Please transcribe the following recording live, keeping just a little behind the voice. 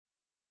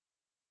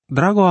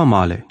Drago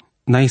amale,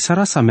 na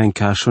isara sa men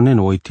ka shonen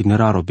o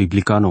itineraro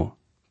biblicano,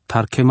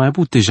 tar ke mai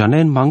bute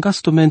janen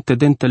mangastumente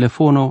den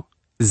telefono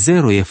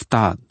 0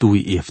 efta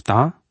 2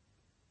 efta,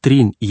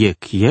 3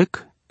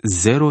 yek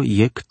 0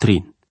 yek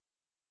 3.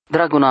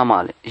 Dragul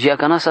amale,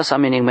 jiacanasa sa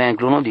mening mai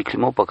angluno di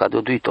climo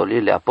păcado dui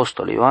tolile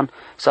apostole Ioan,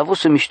 s-a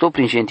văzut mișto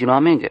prin gentino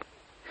amenge.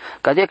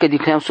 Cadea că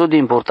dicleam so de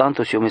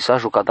importanto și o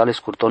mesajul cadale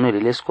scurtone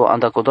rilesco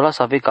anda codola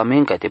să ave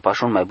camen ca te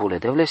pașon mai bule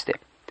de vleste.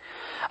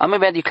 Ame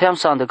bea dicleam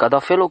să anda cada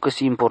felo că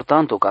si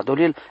importanto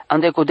cadolil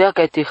ande codea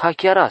ca te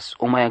hachiaras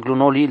o mai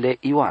angluno lile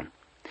Ioan.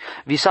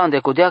 Visa ande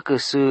codea că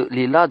să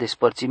lila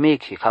despărțimei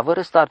și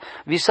havărăstar,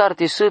 visar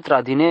te să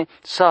tradine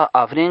să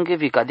avrenge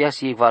vi cadea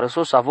si ei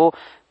varăso să avo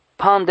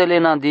pandele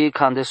nandi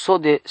cande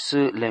sode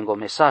să lengo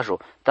mesajo,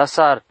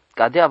 tasar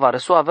cadea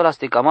varăso avela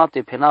ste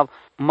camate penav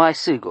mai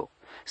sigo.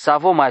 Să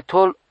avo mai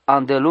tol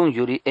andelung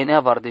iuri enea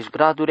vardeș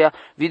gradurea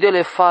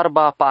videle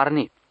farba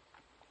parni.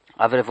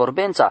 Avre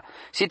vorbența,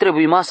 si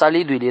trebuie masa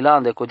lidui lila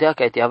ande codea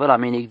ca te avea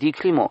menic di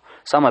climo,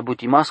 sa mai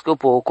butimască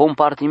po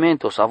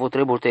compartimento, să avo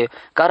trebulte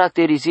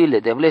caracterizile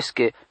de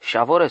vlesche și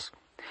avores.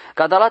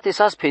 Cadalate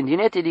sas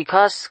pendinete di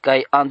cas,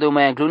 cai andel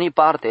mai îngluni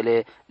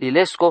partele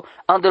lilesco,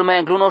 andel mai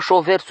îngluno șo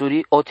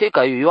versuri, o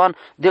teca Ioan,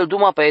 del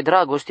duma pe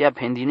dragostea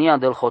pendinia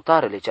del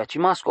hotarele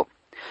ceacimasco.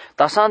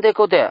 Tasande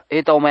codea,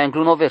 eta o mai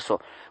îngluno verso,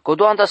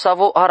 codoanda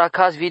savo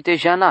aracas vite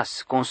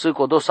janas, consă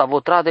codo savo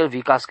tradel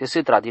vicas că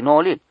se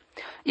tradinolil.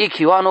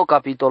 Ioano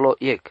capitolo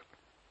iec.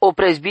 O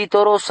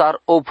presbitero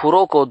sar o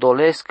puroco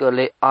dolesc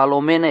le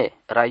alomene,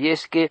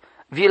 raiesche,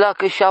 vila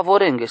că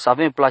șavorenghe să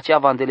avem placea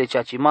vandele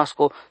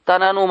ceacimasco,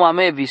 tana numa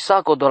me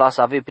visaco dola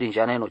să ave prin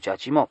janeno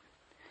ceacimo.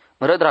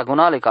 Mră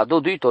dragonale ca do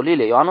duito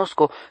lile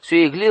Ioanosco, su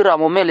eglira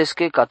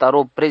momelesche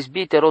cataro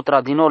presbitero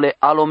tradinole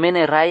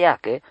alomene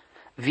raiache,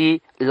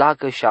 vi la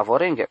că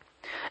șavorenghe.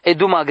 E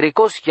duma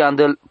grecos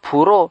chiandel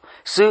puro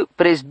să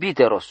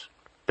presbiteros.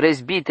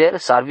 Presbiter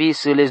sarvi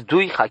să les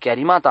dui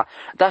hachiarimata,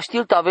 da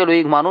știl tavelo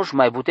eg manuș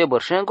mai bute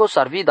bărșengo,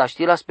 sarvi da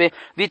știlas pe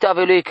vite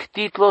avelo eg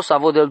titlo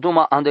savo del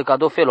duma ande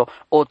cadofelo,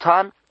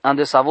 otan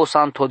ande savo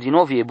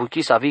santodinovi e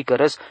buchi savi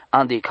cărăs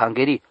ande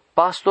cangeri,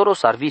 pastoro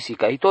sarvi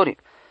sicaitori.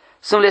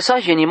 Sunt lesa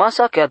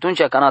genimasa că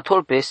atunci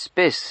canatol pe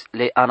spes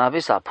le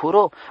anavesa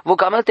puro,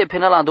 vocamelte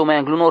penal ando mai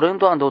angluno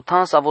rândo ando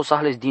tan savo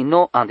sahles din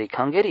nou ande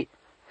cangeri.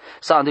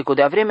 Sa andeco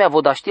de vremea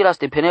voda știla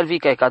ste penel vi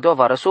ca cadeo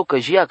varăso că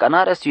jia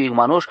canarea stiu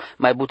igmanoș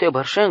mai bute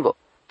bărșengo.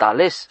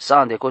 Tales sa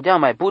andeco dea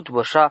mai but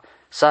bărșa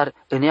sar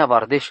în ea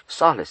vardeș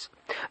sales.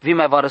 Vi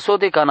mai varăso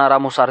de canara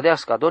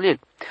mosardească dolil.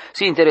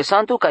 Si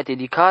interesantu ca te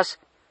dicas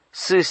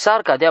să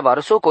sar ca dea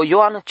varăso co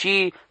Ioan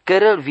ci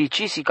cărăl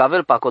vici si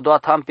cavel pacodoa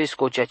tampes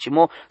co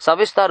ceacimo să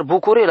ave star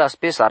bucure la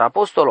spesar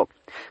apostolo.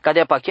 Ca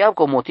dea pacheav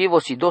co motivo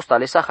si dosta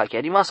lesa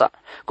hachiarimasa.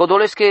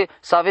 Codolesche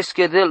să aveți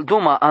cădel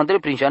duma andre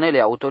prin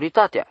janele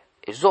autoritatea.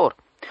 Ezor.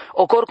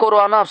 O corcoro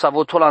anav sa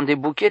votolan de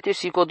buchete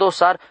si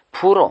codosar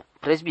puro,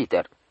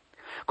 presbiter.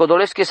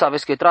 Codolesche sa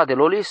veschetra de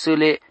loli să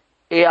le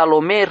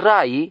ealome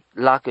rai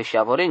la că și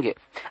avorenghe.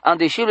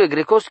 Andeșilul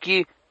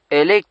grecoschi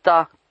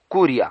electa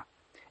curia.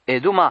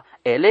 Eduma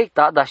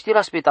electa, da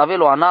știra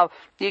spetavelo anav,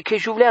 e că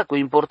juvleacu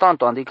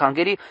importanto ande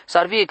cangeri,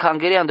 sarvie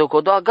cangeri ande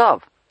codoa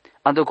gav.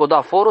 Ande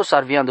codoa foro,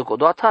 sarvie ande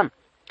codoa tan.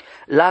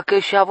 La că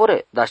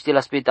șavore, dar știi la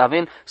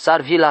spitaven,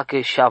 sarvi la că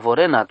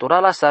șavore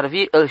naturala,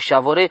 sarvi îl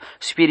șavore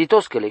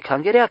spiritos că le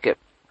cangereacă.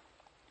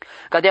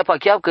 Ca de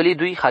apacheav că li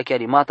dui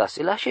hachiarimata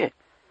se lașe.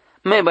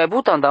 Me mai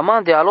but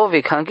andaman de alove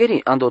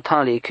cangeri,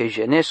 andotan le că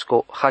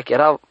genesco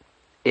hachiarav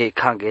e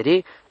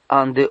cangeri,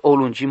 ande o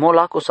lungimo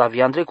laco sa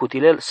viandre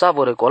cutilel sa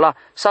vorecola,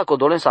 sa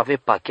codolen sa ave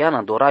pachean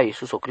andora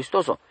Iisus o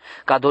Cristoso.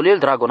 Ca dolel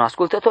dragon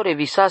ascultătore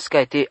visas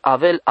ca te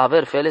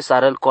aver fele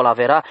sarel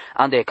colavera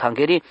ande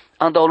cangeri,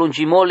 ande o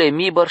lungimo le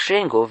mi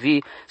bărșengo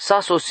vi sa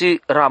sosi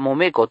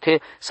ramomeco te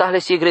sa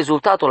hlesig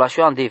rezultatul la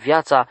șoan de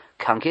viața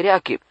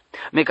cangeriache.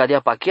 Me cadea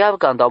pacheav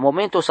că anda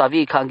momento să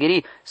avii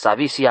cangeri, să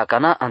avii sia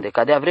cana, ande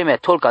cadea vremea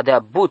tol cadea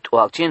but o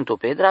accentul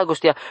pe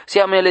dragostea, si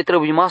amele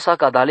trebuie masa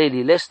ca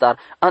daleli lestar,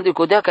 ande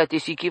codea ca te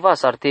sichiva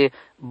s-ar te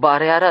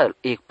barearăl,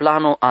 ec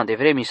plano ande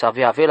vremi să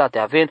avea avela te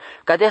aven,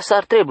 cadea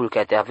s-ar trebul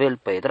ca te avel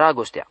pe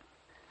dragostea.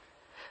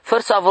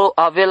 Fără să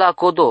avela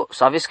codo,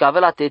 să aveți că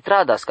avela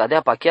tetrada,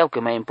 scadea pacheav că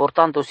mai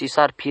important o si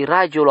s-ar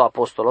piragiolo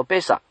apostolo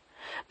pesa.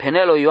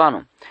 Penelo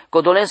Ioanu,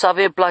 codolen să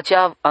ave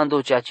placea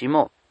ando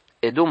ceacimo.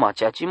 Eduma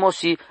ceacimo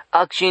si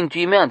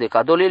accentuimea de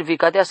cadolil vi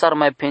cadea s-ar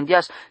mai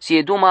pendias si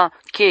eduma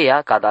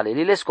cheia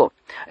cadalelilesco.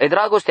 E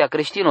dragostea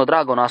creștino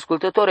dragon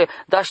ascultătore,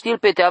 dar știl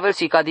pe te avel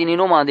si ca din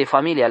inuma de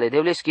familia le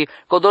devleschi,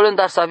 codolen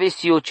dar să aveți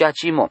si o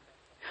ceacimo.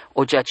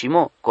 O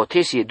ceacimo,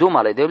 cotesi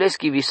eduma le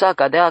devleschi visa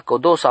cadea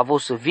codo să avo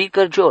să vi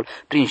cărgiol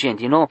prin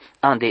gentino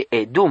ande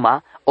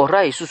eduma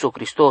ora Iisus o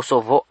Hristos o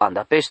vo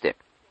anda peste.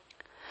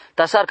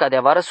 Tasar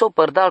cadea varăso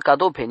părdal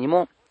cado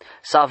penimo,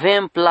 să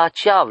avem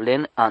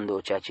placeavlen ando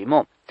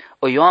ceacimo.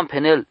 O Ioan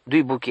penel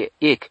dui buche,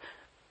 ec,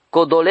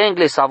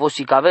 codolengle sa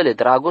vosi cavele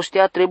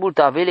dragostea, trebul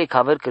te avele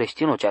caver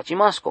creștino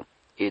ceacimasco.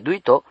 E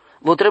duito,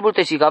 vo trebul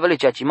te si cavele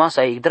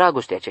ceacimasa ec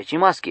dragostea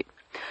ceacimaschi.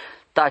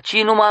 Ta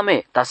ci numai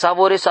me, ta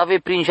savore să ave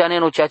prin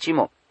janeno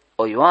ceacimo.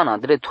 o Ioan,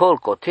 Andrei, tol,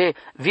 cote,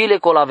 vile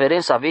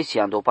colaveren să vezi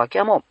ando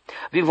pachiamo.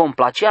 Vi vom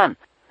placean.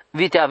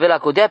 Vi te avea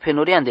codea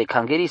penurian de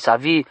cangeri să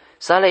vi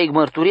să le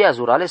igmărturia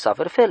zurale să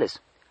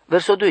verfeles.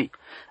 Verso 2.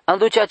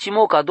 Ando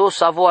ceacimo ca dos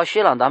să vo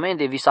așel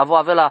andamende, vi să vo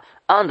avea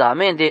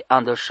andamende,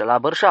 andăl șela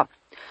bărșa.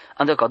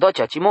 Andă ca doa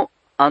ceacimo,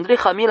 Andrei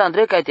Hamil,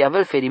 Andrei, ca te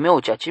avel ferimeo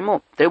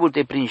ceacimo, trebuie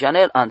te prin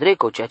janel, Andrei,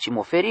 co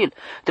ceacimo feril,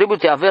 trebuie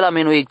te avea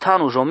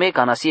menoictanu jome,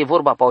 ca nasie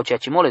vorba pa o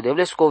ceacimole de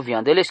vlesco,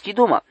 viandele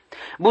schiduma.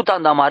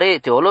 Butanda mare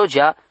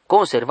teologia,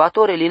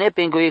 conservatore, line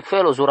pengoiec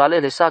felo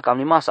zuralele sa cam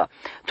limasa.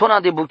 Tona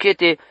de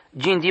buchete,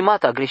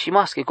 gindimata,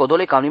 greșimasche,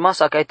 codole cam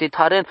limasa, ca te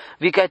taren,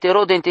 vi ca te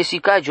rodente si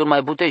caigiul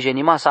mai bute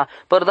genimasa,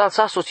 părdal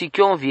sa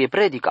sosichion vie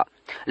predica.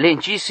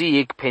 Lencisi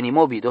ec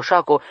penimobi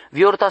doșaco,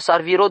 viorta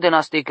sarviro de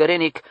naste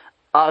cărenic,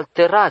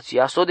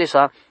 alterația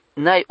sodesa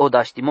n-ai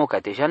odaștimo ca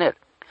te janel.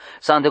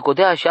 Să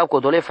îndecodea așa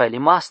codole faili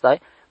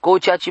mastai, co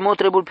ceacimo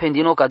trebuie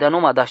pendino ca de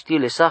anuma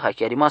daștile saha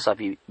chiar masa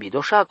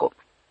bidoșaco.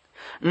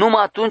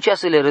 Numai atunci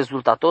să le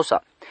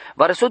rezultatosa.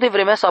 Vareso de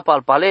vremea sa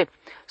palpale,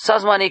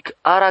 sazmanic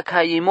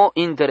aracaimo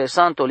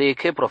interesanto le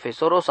che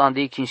profesoros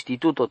andic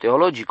instituto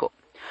teologico.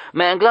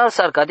 Me anglal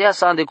sarcadea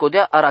sa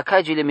îndecodea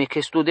aracagile me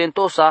che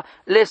studentosa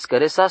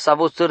lescăre sa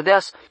vo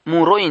țârdeas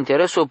muro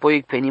intereso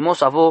poic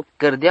penimos avo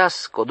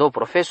cărdeas codo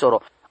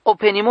profesoro. O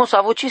penimos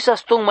avo ci sa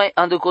stungmai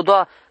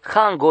andecodoa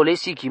hangole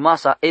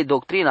sikimasa e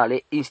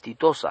doctrinale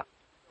institutosa.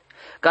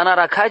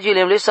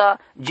 Canaracagile mlesa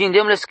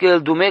gindemles că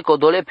el dume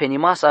codole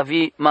penimasa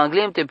vi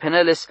manglemte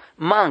peneles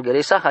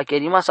mangere sa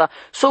hakerimasa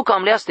so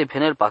camleaste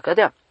penel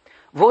pacadea.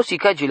 Vosi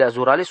cagile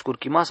azurale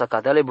scurchimasa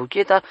cadale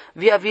bucheta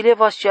vi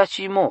avilevas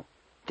ceacimo.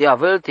 Te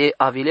avel te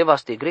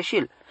avilevas te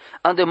greșil.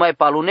 Ande mai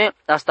palune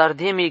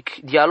astardemic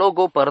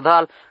dialogo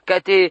părdal ca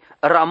te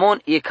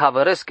Ramon e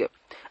cavărescă.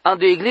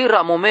 Ande igli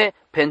ramome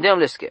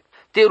pendemlesche.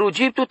 Te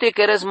rugiptu te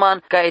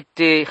kerezman ca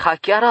te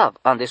hachiarav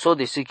ande so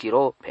de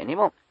sikiro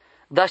penimo.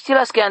 Dar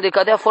știras că ande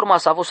cadea forma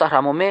sa vos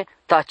ramome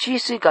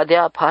tacisi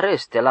cadea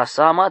pares te la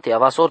sama te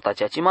ava sorta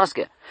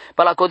ceacimasche.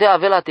 Pala codea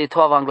avela te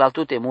toava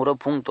anglaltu te mură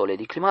punctole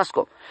di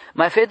climasco.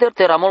 Mai feder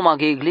te ramol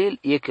maghe iglil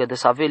e că de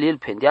savelil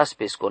pendeas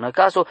pesco na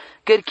caso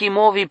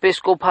kerkimovi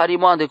pesco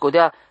parimo ande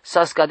codea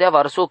sa scadea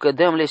varso că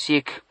demle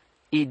sic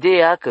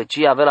ideea că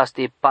ci avela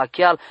ste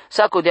pachial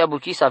sa codea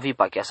buchi sa vi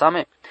pachia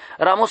same.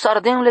 Ramos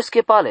ardem le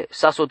schepale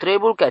sa so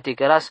trebul ca te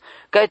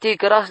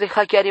căras de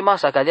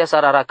hachiarimasa cadea sa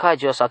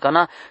raracagio sa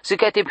cana si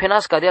ca te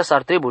penas cadea sa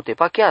trebul te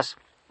pachias.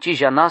 Ci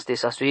janaste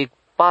sa suic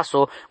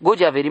paso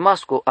gogia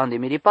verimasco ande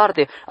miri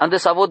parte ande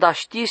sa voda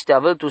știste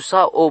aveltu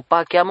sa o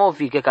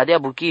pachiamovi că cadea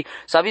buchi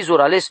sa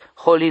vizurales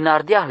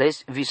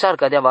holinardiales visar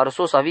cadea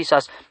varso sa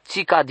visas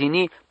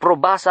cicadini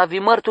probasa vi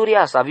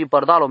mărturia sa vi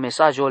părdalo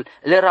mesajul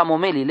le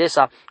ramomeli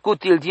lesa cu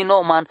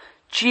tildinoman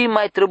ci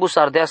mai trebuie să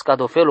ardească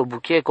adofelo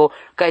bucheco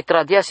ca-i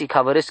tradiasi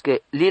cavărescă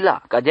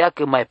lila cadea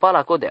că mai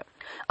pala codea.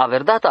 A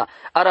verdata,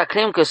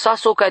 araclem că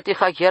saso ca te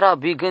hachiera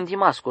bi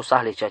gândimasco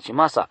sahle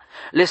ceacimasa.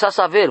 Le sa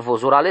saver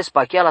vozurales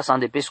pachiala sa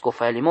îndepesco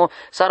faelimo,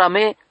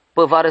 sarame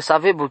păvare să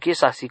ave buche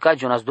sa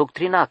sicagionas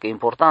doctrina că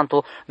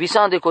importanto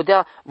visa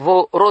îndecodea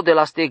vo rode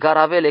la ste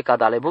garavele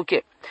cadale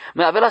buche.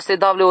 Me avea ste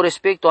davle o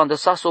respecto ande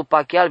saso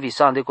pachial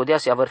visa îndecodea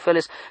si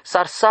averfeles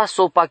sar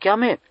saso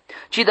pachiame.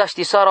 Ci da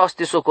știsara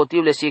aste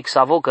socotivle si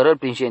xavo cărăl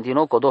prin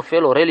gentino codo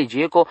felo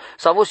religieco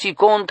savo si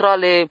contra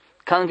le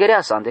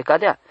cangerea sa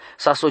îndecadea.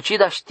 Sa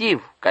socida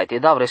știv ca te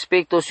dau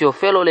respecto si o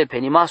felole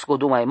penimasco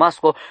dumai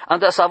masco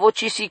anda savo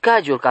ci si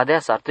cagiul cadea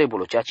sar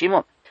trebulo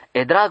ceacimo.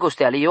 E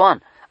dragostea li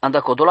Ioan anda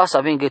codola să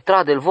avem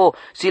gătra del vo,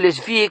 si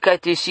les vie ca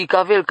te si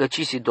cavel că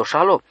ci si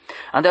doșalo.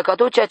 Anda ca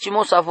tot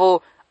ceacimo să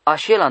vo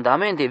așel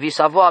andamende, vi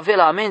să vo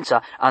avea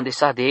amența, ande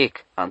sa de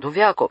ec, andu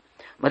viaco.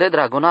 Mre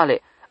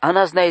dragonale,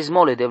 anas na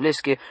izmole de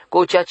vlesche,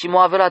 co ceacimo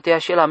avea te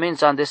așel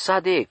amența, ande sa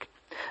de ec.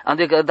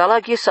 Ande că da la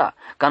ghesa,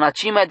 ca na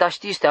ci mai da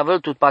știste avel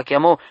tut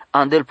pachiamo,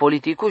 andel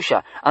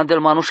politicușa, andel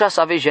manușa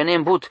să ave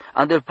jenem but,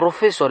 andel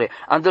profesore,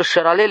 andel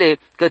șeralele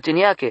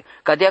cătiniache,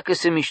 ca dea că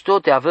se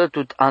miștote avel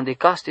tut ande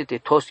caste te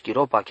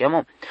toschiro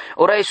pachiamo.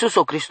 Ora Iisus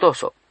o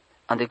Cristoso,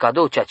 ande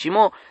cadou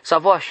ceacimo, să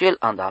vo așel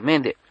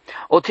andamende.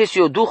 O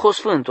tesio Duho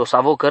Sfânto să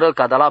vo cărăl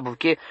ca da la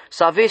buche,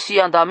 să ave si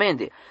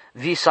andamende,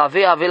 vi să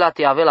ave avela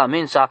te avela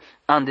mensa,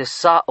 ande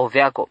sa o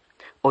veaco.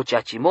 O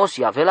ceacimo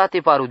si avela te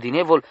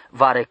parudinevol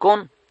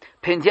varecon,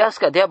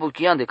 pendească dea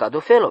buchian de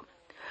cadofelo.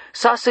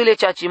 Sa să le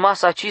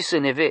ceacimasa ci să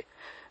neve.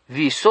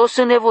 Vi so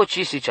să nevo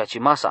ci si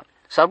ceacimasa.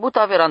 S-ar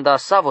buta veranda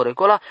sa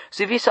vorecola,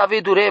 si vi să ave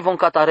dure von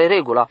catare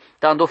regula,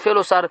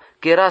 tandofelo s-ar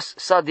cheras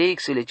sa de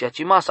ex le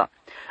ceacimasa.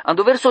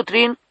 Ando verso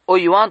trin, o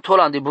Ioan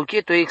tolan de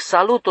bucheto ex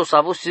saluto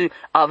sa vosi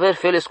aver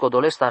feles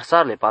codoles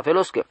tarsarle,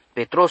 pavelosche,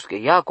 petrosche,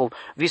 Iacov,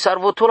 vi s-ar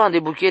votolan de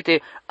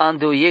buchete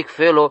ando ec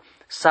felo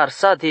s-ar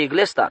sa de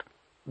eglestar.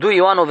 2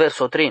 Ioan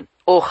verso trin.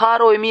 O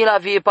haro e mila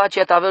vie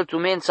pacea tavel tu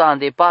mența în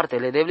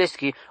departele de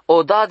vleschi,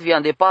 o dat via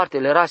în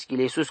departele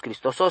raschile Iisus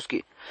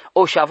Cristososchi,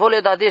 o șavole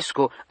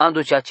dadescu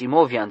anducea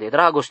cimovia de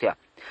dragostea.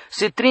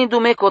 Se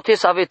trindu-me cote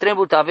să ave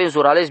trembul te ave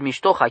zurales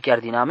miștoha chiar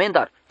din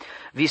amendar.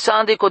 Visa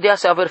ande codea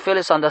să aver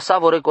fele să anda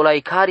savore cola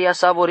icaria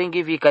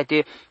savoringhi vi ca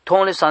te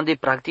tonle să ande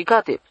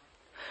practicate.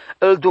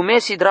 îl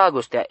dumesi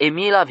dragostea,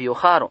 Emila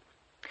vioharo.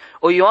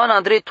 O Ioan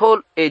Andrei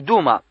tol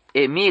eduma,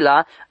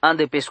 Emila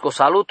ande pesco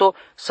saluto,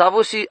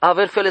 savosi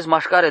aver feles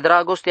mașcare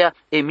dragostea,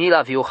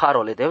 Emila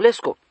vioharo le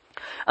devlesco.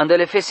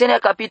 Andele Efesenia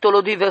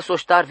capitolo 2 verso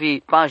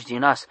starvi 5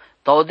 dinas,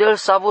 taodel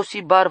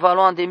savosi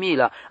barvalo ande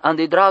mila,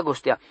 ande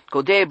dragostea,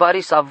 codei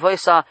bari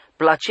savesa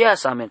placea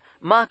samen,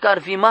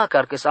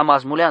 macar că s-a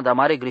mazmulean da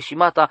mare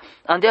greșimata,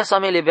 andea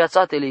samele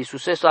viațatele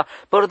Iisusesa,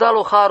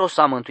 părdalo haro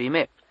sa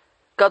mântuime.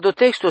 Ca do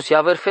textos i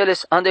aver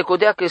feles, ande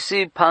codea că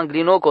si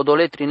panglino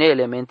codole trine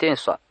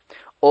elementensa.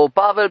 O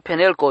Pavel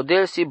penel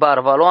codel si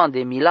barvalo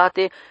ande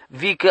milate,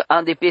 vică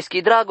ande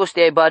peschi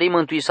dragostea e bari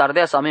mântui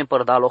sardea samen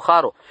părdalo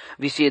haro,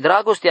 visi e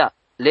dragostea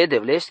le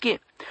devleschi.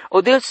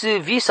 O del si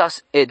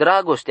visas e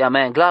dragostea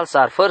mea înglal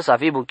s-ar făr să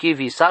vi buchi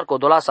visar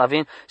codola să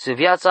avem să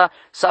viața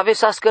să ave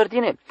să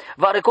scărdine.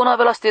 Va recona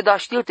vela ste da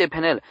știlte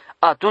penel,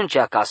 atunci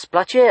ca-s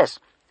placeas.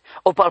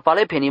 O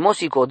palpale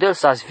penimosi codel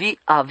să-s vi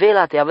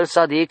avela te avel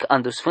să deic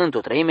andu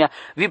sfântul trăimea,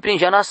 vi prin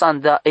jana să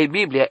anda e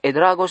Biblia e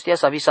dragostea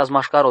să vi să-s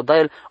mașcar o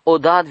dael, o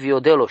dat vi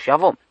odelo și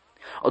avom.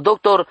 O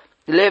doctor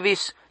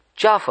Lewis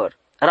Chaffer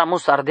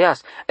Ramus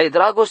sardeas, e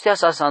dragostea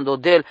sa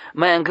sandodel,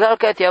 mai înglal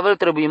că te avel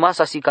trebuie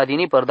masa si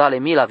cadini părdale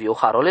mila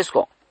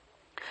vioharolesco.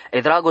 E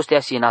dragostea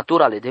si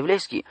natura le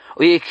devleschi,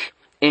 o e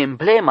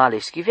emblema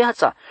leschi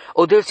viața,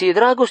 o del si e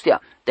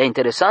dragostea, te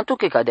interesantul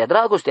că cadea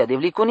dragostea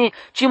devlicuni,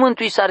 ci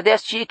mântui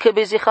sardeas ci că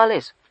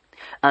bezehales.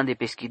 Ande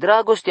peschi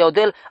dragostea o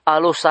del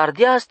alo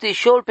sardeas te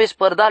șol pe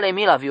spărdale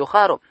mila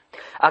vioharo.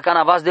 A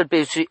canavas del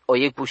pe o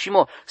e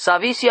pușimo, sa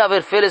visi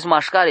aver feles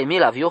mașcare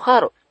mila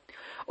vioharo.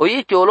 O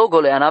ei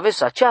teologole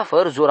anavesa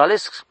ceafăr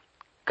zuralesc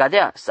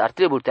cadea s-ar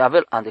trebui te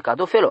avel ande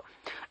cadofelo.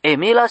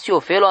 Emila si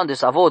ofelo ande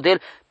savo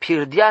del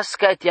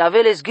pirdeasca te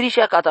aveles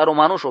grișa cata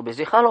romanuș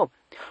obezehalo.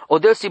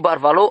 Odel si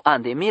barvalo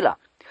ande mila.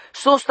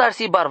 Sostar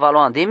si barvalo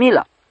ande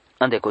mila.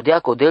 Ande codea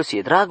codel si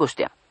e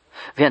dragostea.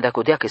 Vende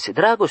codea că se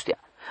dragostea.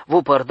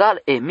 Vo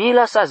părdal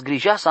Emila sa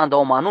zgrija sa anda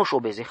o manuș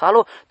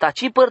obezehalo,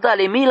 taci părdal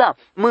Emila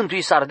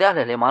mântui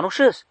sardealele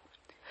manușes.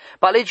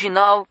 Palegi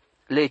nau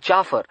le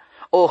ceafăr.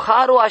 O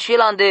haro așel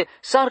ande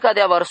sarca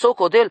de avarso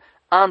codel,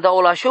 anda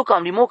o lașo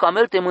cam limo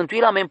camel te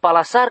mântuila men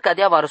pala sarca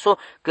de avarso,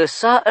 că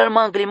sa el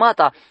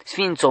manglimata,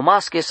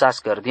 sfințomasche sa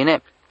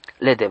scărdine.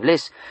 Le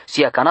devles,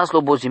 si acanas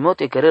lo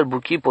bozimote cărăl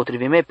buchi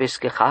potrivime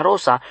pesche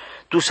harosa,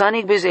 tu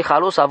sanic beze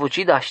halosa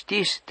vuci da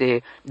știs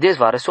te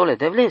dezvareso le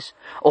devles.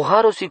 O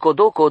haro si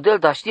codo codel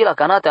da ști la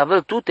canate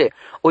avel tute,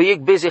 o iec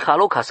beze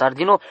halo ca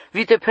sardino,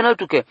 vite penel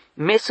tuche,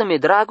 mesă me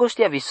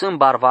dragostea visâm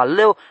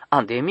barvaleu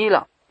ande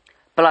mila.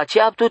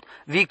 Placeaptut,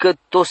 vi că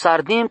to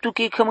sardim tu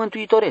chei că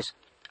mântuitores.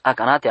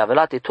 Acanate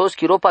avelate tos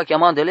chiropa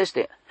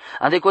chiamandeleste.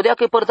 Ande codea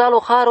că părdalo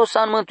haro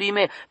san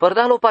mântuime,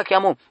 părdalo pa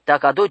chiamu,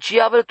 dacă do ci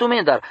avel tu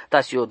mendar,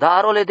 ta si o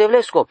darole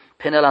devlesco,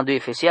 penelandu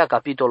Efesia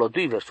capitolo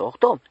 2 verso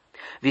 8.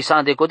 Vi sa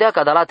ande codea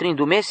că da la trin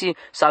dumesi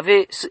să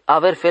ave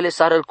aver fele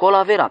sarel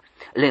cola vera.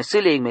 Le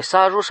însâle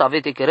mesajul să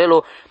avete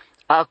querelo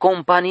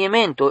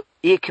acompaniemento,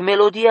 ec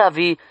melodia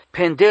vi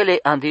pendele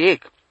ande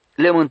ec.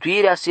 Le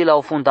mântuirea si la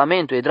o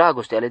fundamento e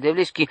dragostea le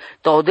devleschi,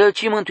 ta odel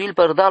ci mântuil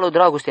părdalo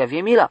dragostea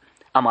vie mila.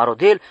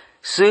 Amarodel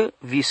să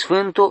vi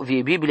sfânto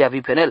vie Biblia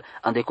vi penel,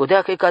 ande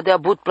codea că cadea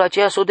but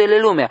placea să odele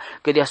lumea,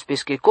 că dea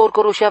spesche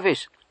corcoro și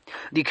aves.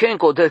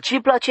 Dichenco odel ci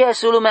placea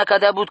să lumea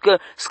cadea but că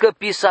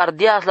scăpi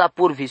sardeas la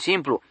pur vi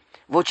simplu.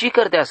 Voci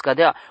cărtea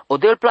scadea,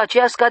 odel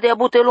placea scadea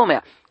bute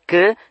lumea,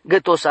 că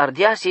găto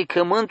sardeas e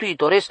că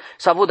mântuitores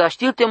s-a văd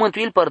aștil te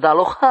mântuil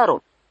părdalo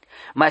haro.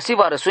 Mai si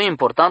va răsui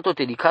importanto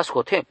te dicas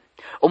cote.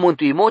 O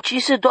mântuimo ci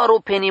se doar o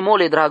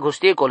penimole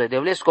dragostecole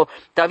devlesco,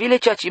 ta vile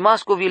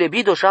ceacimasco vile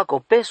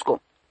bidoșaco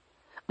pesco.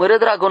 Mără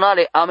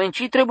dragonale,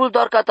 amenci trebuie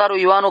doar cataro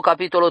Ioano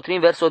capitolo 3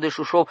 verso de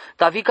șușov,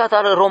 ta vi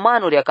catară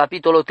Romanuria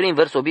capitolo 3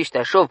 verso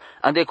bișteașov,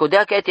 ande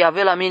codea că te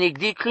avea minic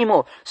di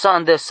climo, sa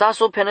ande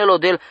saso penelo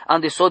del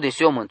ande so de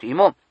sio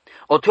mântuimo.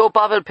 O teo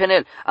Pavel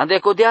penel, ande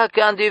codea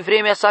că ande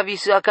vremea sa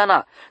visi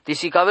acana, ti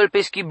si cavel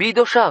peschi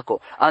bidoșaco,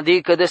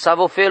 ande că de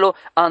savo felo,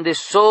 ande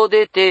so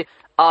de te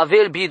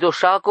avel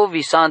bidoșaco,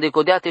 visa ande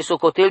codea te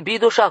socotel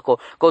bidoșaco,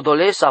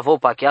 codole savo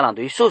pacheal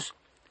andu Iisus.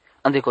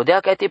 Ande codea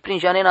că te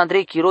prinjanen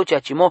Andrei Chirocea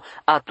cimo,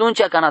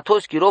 atunci că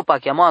anatos Chiropa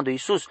cheamă andu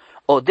Iisus,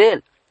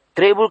 odel,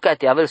 trebuie că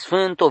te avel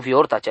sfânto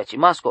viorta cea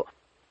cimasco.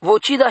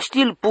 Voci da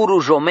știl puru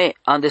jome,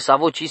 ande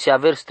savo ci se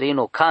aver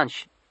străino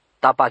canci,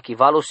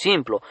 tapachivalo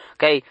simplo,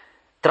 că-i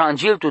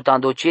Trangil tu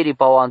tandoceri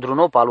pa o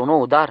andruno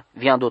paluno dar,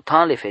 viando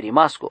tanle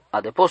ferimasco,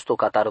 adeposto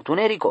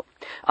catartunerico.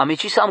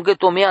 Amici sam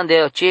gătome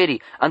ande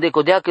ceri, ande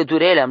codea că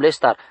durele am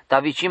lestar, ta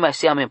vici mai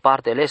seam în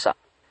parte lesa.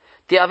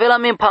 Te avela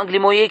men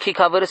panglimoiechi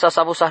ca văresa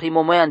savo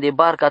sahrimomean de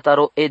bar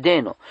cataro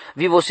edeno,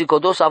 vivo si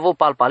codos avo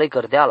palpale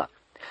cărdeala.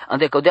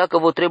 Ande codea că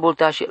vo trebul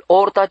te așel,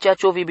 orta cea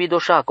ce-o vi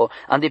bidoșaco,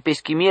 ande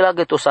peschimila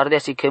găto sardea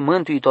si că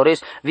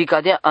mântuitores, vi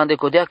cadea ande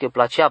codea că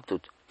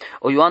placeaptut.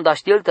 O Ioan da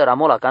știltă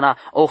ramola cana,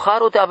 o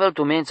haro te avel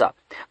tu mența,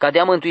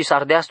 cadea mântui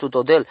sardeas tu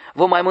todel,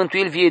 vo mai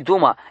mântuil vie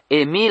duma,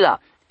 Emila,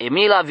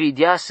 Emila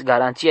vidias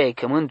garanția e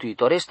că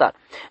mântuitor estar.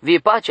 Vi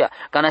pacea,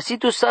 ca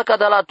nasitu saca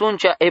de la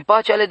atunci, e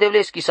pacea le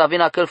devleschi să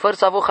avea căl făr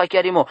să vo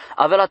hachiarimo,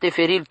 avea la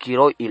teferil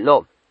chiroi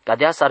ilo.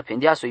 Cadea s-ar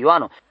pendea su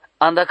Ioano.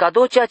 Anda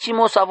cado cea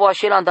cimo să vo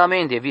așel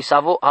andamende, vi să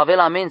vo avea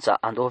la mența,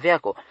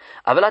 andoveaco.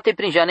 Avea la te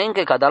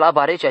prinjanenche ca de la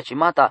barecea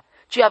cimata,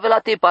 ci avea la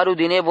te paru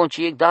din evon ci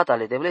ec data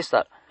le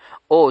devlestar.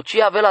 O, ci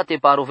avea la te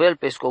paruvel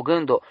pe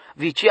scogândo,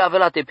 vi ci avea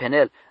la te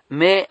penel,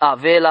 me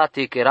avea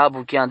te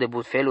cherabu chian de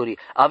butfeluri,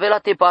 avea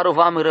te paru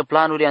vamără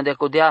planuri ande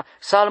codea,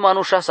 salma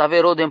nu șas ave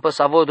rodem pe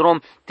savodrom,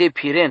 te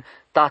piren,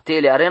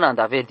 tatele arena and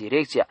ave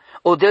direcția,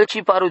 o del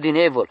ci paru din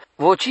evol,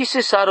 voci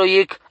se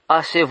saroiec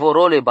a se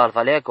vorole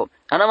balvaleaco,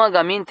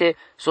 anamagamente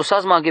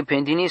sosas maghe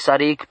pendini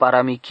sareic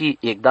paramiki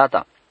ec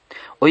data.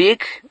 O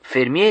ec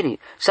fermierii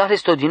s-a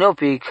restodineu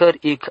pe icăr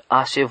ec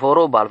a se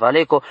voro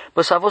balvaleco,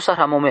 pe savo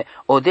saramome,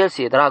 o del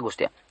si e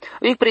dragostea.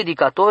 Ec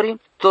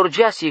predicatorii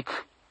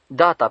torgeasic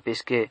data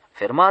pesche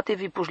fermate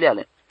vi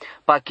pușleale.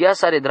 Pachia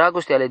sare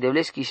dragostea ale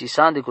devleschi si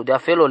sande cu dea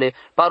felole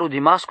paru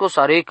dimasco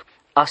sarec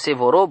a se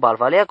voro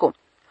balvaleaco.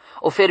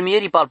 O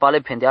fermierii palpale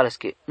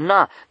pendealesche.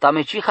 Na,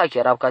 tameci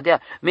hacherab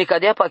cadea, me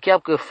cadea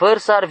pacheab că făr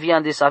s-ar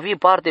vian de savi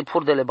parte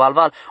purdele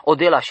balval o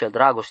de la șel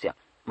dragostea.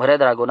 Măre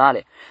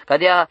dragonale,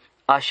 cadea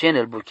așen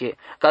el buche,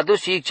 cadu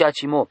și cea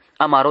cimo,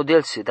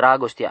 amarodel se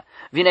dragostea.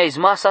 Vine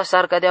izmasa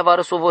s-ar cadea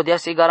vară să o vodea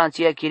se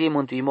garanția chirii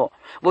mântuimo.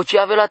 Voci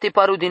avea te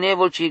paru din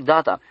evol cic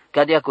data,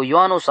 cadea cu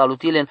Ioano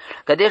salutilen,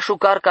 cadea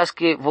șucar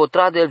casche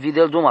votradel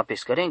videl duma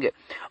pescărenghe.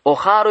 O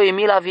haro e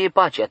mila vie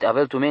pacea te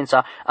avel tu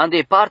mența,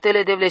 ande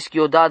partele de vleschi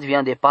o dat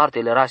vian de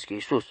partele raschi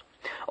Iisus.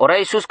 Ora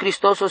Iisus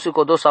Hristos o se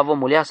codo sa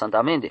vomulia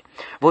santamente.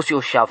 Vosi o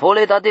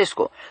șavole da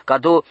desco,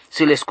 cado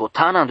se le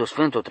scotana ando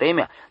Sfântul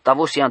Treimea, ta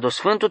vosi ando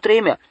Sfântul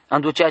Treimea,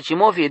 ando ceea ce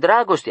movi e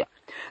dragostea.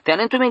 Te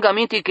anentuming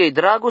aminti că e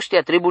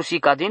dragostea trebuie si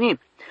cadini,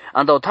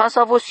 ando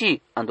tansa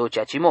vosi, ando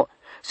ceea ce mo.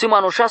 Se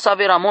manușa sa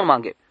avera mon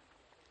mange.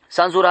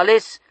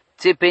 Sanzurales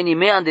țe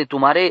penimea ande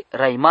tumare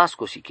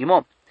raimasco si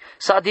chimo.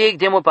 Sa deic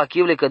demo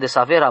pachiule că de sa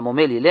avera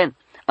momelilen,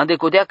 ande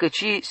codea că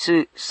ci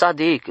sa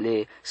deic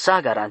le sa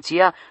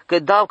garanția că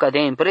dau ca de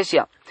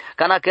impresia.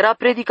 Ca na era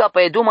predica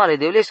pe edumale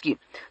de Evleschi,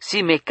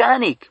 si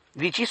mecanic,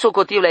 vici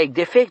socotiv la ec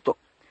defecto.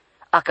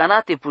 A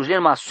canate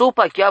pușlelma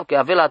sopa chiar că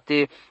avea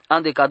te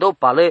ande cadou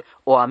pale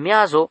o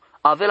amiazo,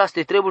 avea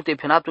ste treburi te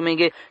penatu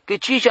menge, că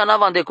ci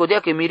janava ande codea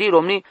că miri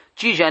romni,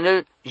 ci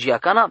janel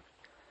jiacana.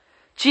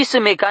 Ci se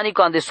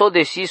mecanico ande so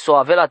de si so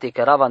avea te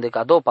cărava ande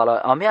cadou pale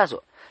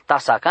amiazo. Ta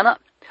sacana.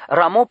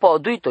 Ramo pa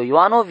oduito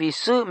Ioano vi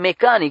s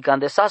mecanic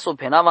ande saso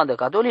penava ande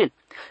cadolil.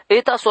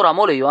 Eta so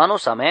ramole Ioano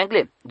sa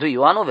mengle, du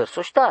Ioano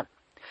verso star.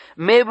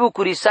 Me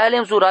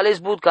bucurisailem zurales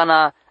bud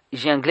cana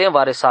jenglem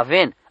vare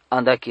saven,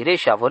 anda chire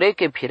și avore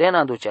che pirena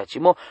andu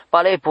ceacimo,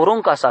 pale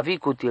porunca sa vi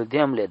cu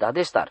tildem le da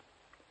de star.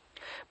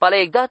 Pale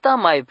ecdata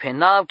mai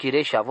penav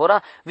chire și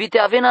avora, vite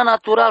avena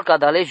natural ca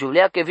dale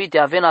julea che vite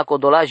avena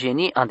codola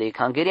geni ande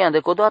cangeri ande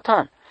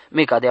codoatan.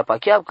 Me cadea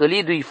pacheab că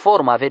lidui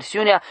forma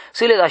versiunea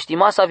să le da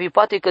știma sa vi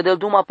pate că del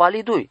duma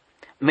palidui.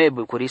 Me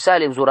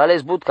bucurisailem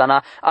zurales bud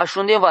cana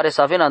așundem vare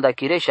saven anda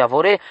chire și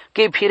avore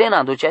che pirena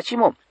andu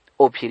ceacimo.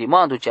 O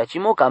pirimandu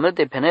ceacimo camel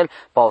de penel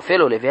pa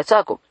ofelole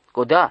viațaco.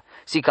 Codea,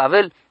 si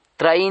cavel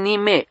traini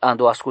me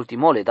ando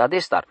ascultimole da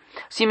destar.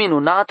 Si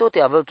minunato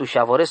te avel tu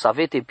șavore să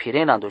avete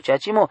pirena ando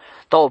ceacimo,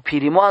 ta o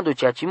pirimo ando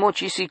ceacimo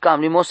ci si cam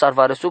limo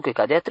sarvaresuke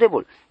cadea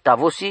trebul. Ta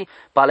vosi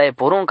pala e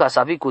porunca să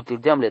avi cu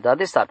tildem le da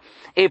destar.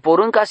 E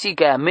porunca si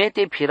ca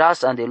mete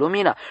piras ande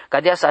lumina,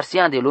 cadea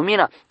sarsia ande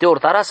lumina, te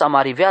ortara sa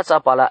mari viața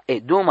pala e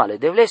dumale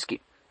de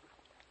vleschi.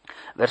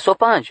 Verso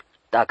 5.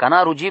 Ta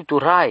cana rugib tu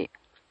rai.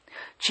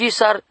 Ci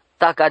sar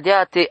ta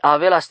cadea te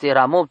avela ste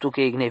ramoptu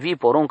că ignevi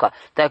porunca,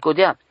 te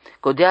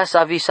codea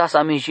sa visa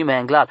sa minjime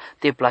englal,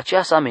 te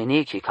placea sa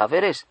menichi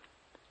caveres.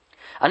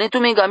 Anetu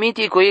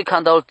mengamiti cu ei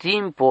candaul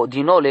timpo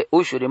dinole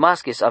ușuri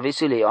masche sa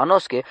vesile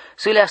ioanosche,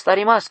 sile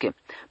astarimasche.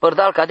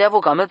 Părdal cadea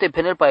vocamelte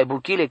penel pa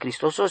ebuchile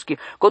cristososchi,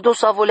 codo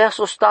sa volea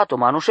so stato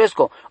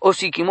manușesco, o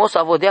sichimo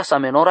sa vodea sa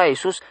menora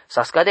Iisus,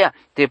 sa scadea,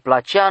 te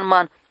placea în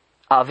man,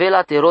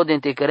 avela te roden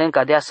te căren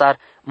cadea sar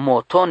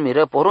moton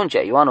miră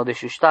poruncea, Ioano de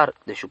șuștar,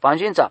 de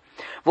șupangința.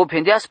 Vă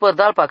pendea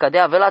spărdal pa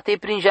cadea avela te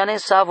prinjane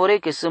sa avore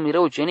că să miră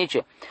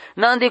ucenice.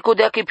 N-ande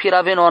codea că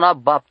piraveno ana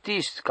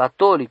baptist,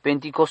 catolic,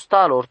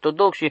 penticostal,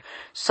 ortodox și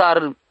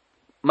sar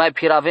mai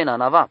piravena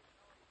nava.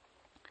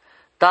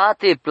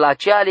 Tate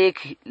placea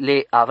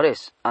le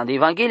avres. Ande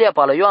Evanghelia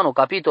pa la Ioano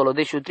capitolul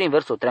 13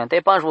 versul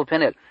 35 vă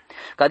penel.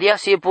 Cadea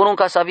se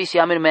porunca sa visi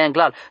amer me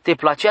englal, te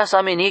placea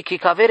sa menichi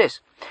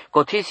caveres.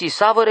 Cotesi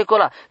savă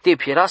recola, te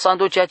pira sa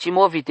ando ceea ce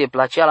movi te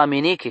placea la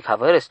menichi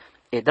caveres.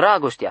 E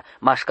dragostea,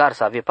 mașcar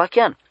sa ave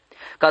pachean.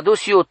 Cado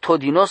si o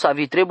todino sa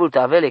vi trebul te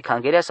avele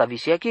cangerea sa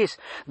visi achis.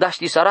 Da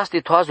ști saraste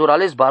toazur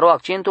ales baro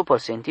accentul pe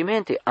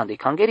sentimente, ande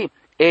cangeri.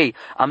 Ei,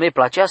 a me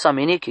placea sa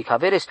menichi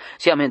caveres,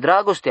 si a me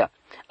dragostea.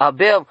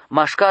 Abia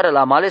mașcară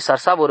la male sar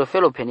savă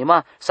răfelo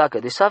penima, sacă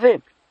de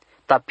save.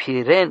 ta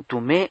piren tu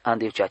me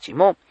ande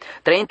ceacimo,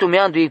 train tu me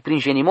andu prin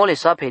genimole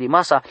sa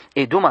perimasa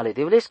e dumale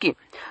de vleschi,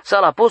 sa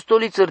la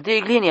apostoli țârde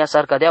iglinia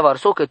s-ar cadea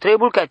varso că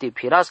trebul ca te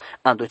piras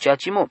ando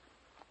ceacimo.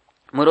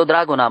 Măro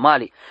drago na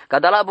mali,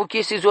 cada la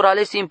buchisi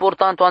zuralesi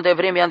importanto ande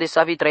vreme ande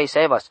savi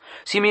traisevas,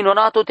 si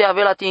minonato te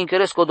avela ti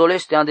incheres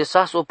codoleste ande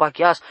saso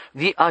pacheas,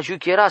 vi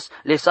ajucheras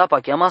le sa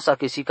pacheamasa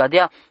că si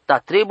cadea, ta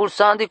trebul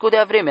sa ande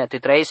codea vremea te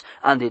trăis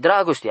ande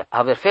dragostea,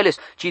 aver feles,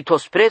 ci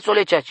tos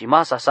prețole ceaci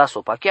masa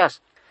saso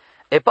pacheas.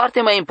 E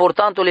parte mai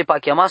importantole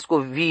pacheamasco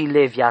vi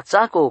le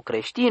viațaco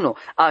creștino,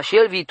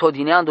 așel vi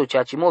todineando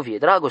ceacimo vie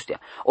dragostea.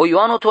 O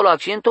Ioan tolo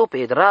accento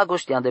pe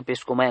dragostea ande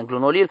pesco mai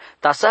anglunolil,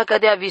 ta sa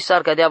cadea vi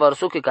sar cadea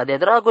varso că cadea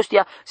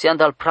dragostea, se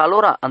andal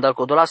pralora, andal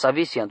codola sa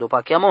visi ando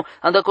pacheamo,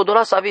 andal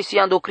codola sa visi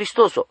ando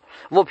Cristoso.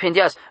 Vo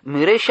pendeas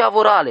mireșa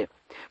vorale.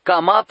 Ca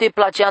mapte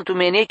placeantu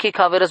meneche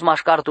ca verăs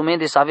mașcartu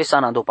mende să aveți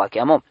sanando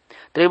pacheamo.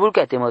 Trebuie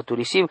ca te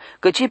mărturisim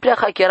că ci prea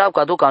hacherau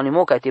ca duc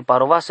animo ca te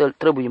parova să-l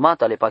trebuie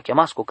matale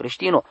pacheamasco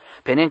creștino.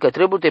 Penen că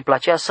trebuie te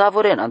placea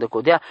savoren ande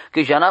codea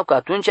că janau că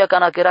atunci ca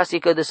nacherasi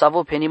că de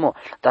savo penimo.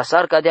 Ta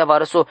sar cadea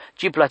varăso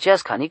ci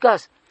placeas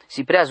canicas.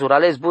 Si prea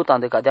zurales butan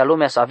de cadea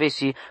lumea să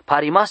avesi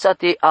parimasa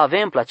te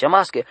avem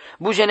placeamasche.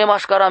 Bujene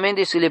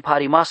mașcaramende să le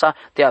parimasa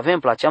te avem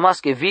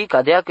placeamasche. Vi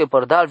cadea că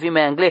părdal vi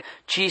mai angle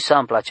ci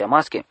să-mi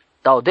placeamasche.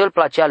 Ta odel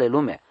placeale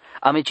lume.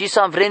 Amici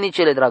să-mi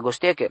vrenicele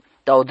dragosteche.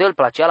 Ta odel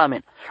placeala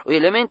men. O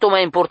elemento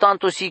mai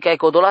importanto si ca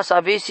codola să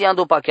avesi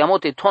ando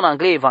pacheamote ton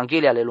angle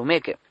evanghelia le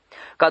lumeche.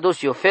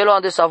 Cados eu felo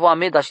ande să voa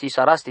meda ști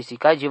saraste si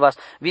cai jivas.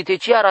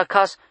 Viteciar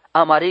acas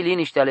amare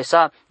liniștea le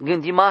sa,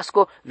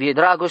 gândimasco, vie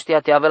dragostea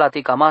te avea la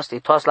te camaste,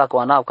 toasla cu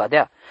anau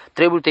cadea.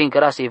 Trebuie te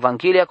încărase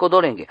evanghelia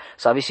codolenghe,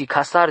 să avesi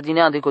casar din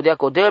ea de codea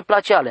codel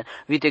placeale,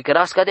 vite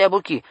căras cadea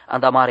buchi,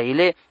 anda mare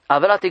ile,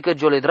 avea la te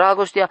cărgiole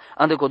dragostea,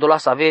 ande codola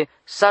să ave,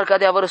 sar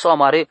cadea vără sau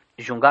amare,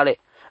 jungale.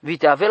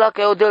 Vite avea la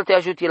că odel te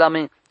ajuti la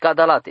men,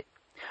 cadalate.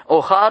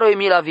 O haro e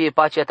mila vie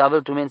pacea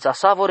tavel tumența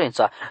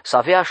savorența, să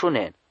avea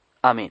șunen.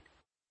 Amin.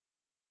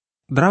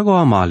 Drago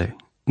amale,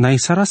 na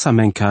sarasa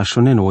menke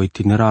ashonen o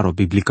itineraro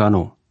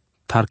biblicano,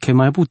 tar che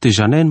mai bute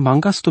janen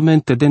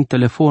mangastumente den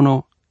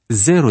telefono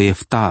 0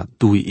 efta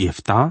 2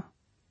 efta,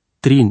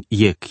 3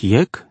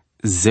 yek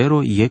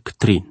 0 yek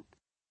 3.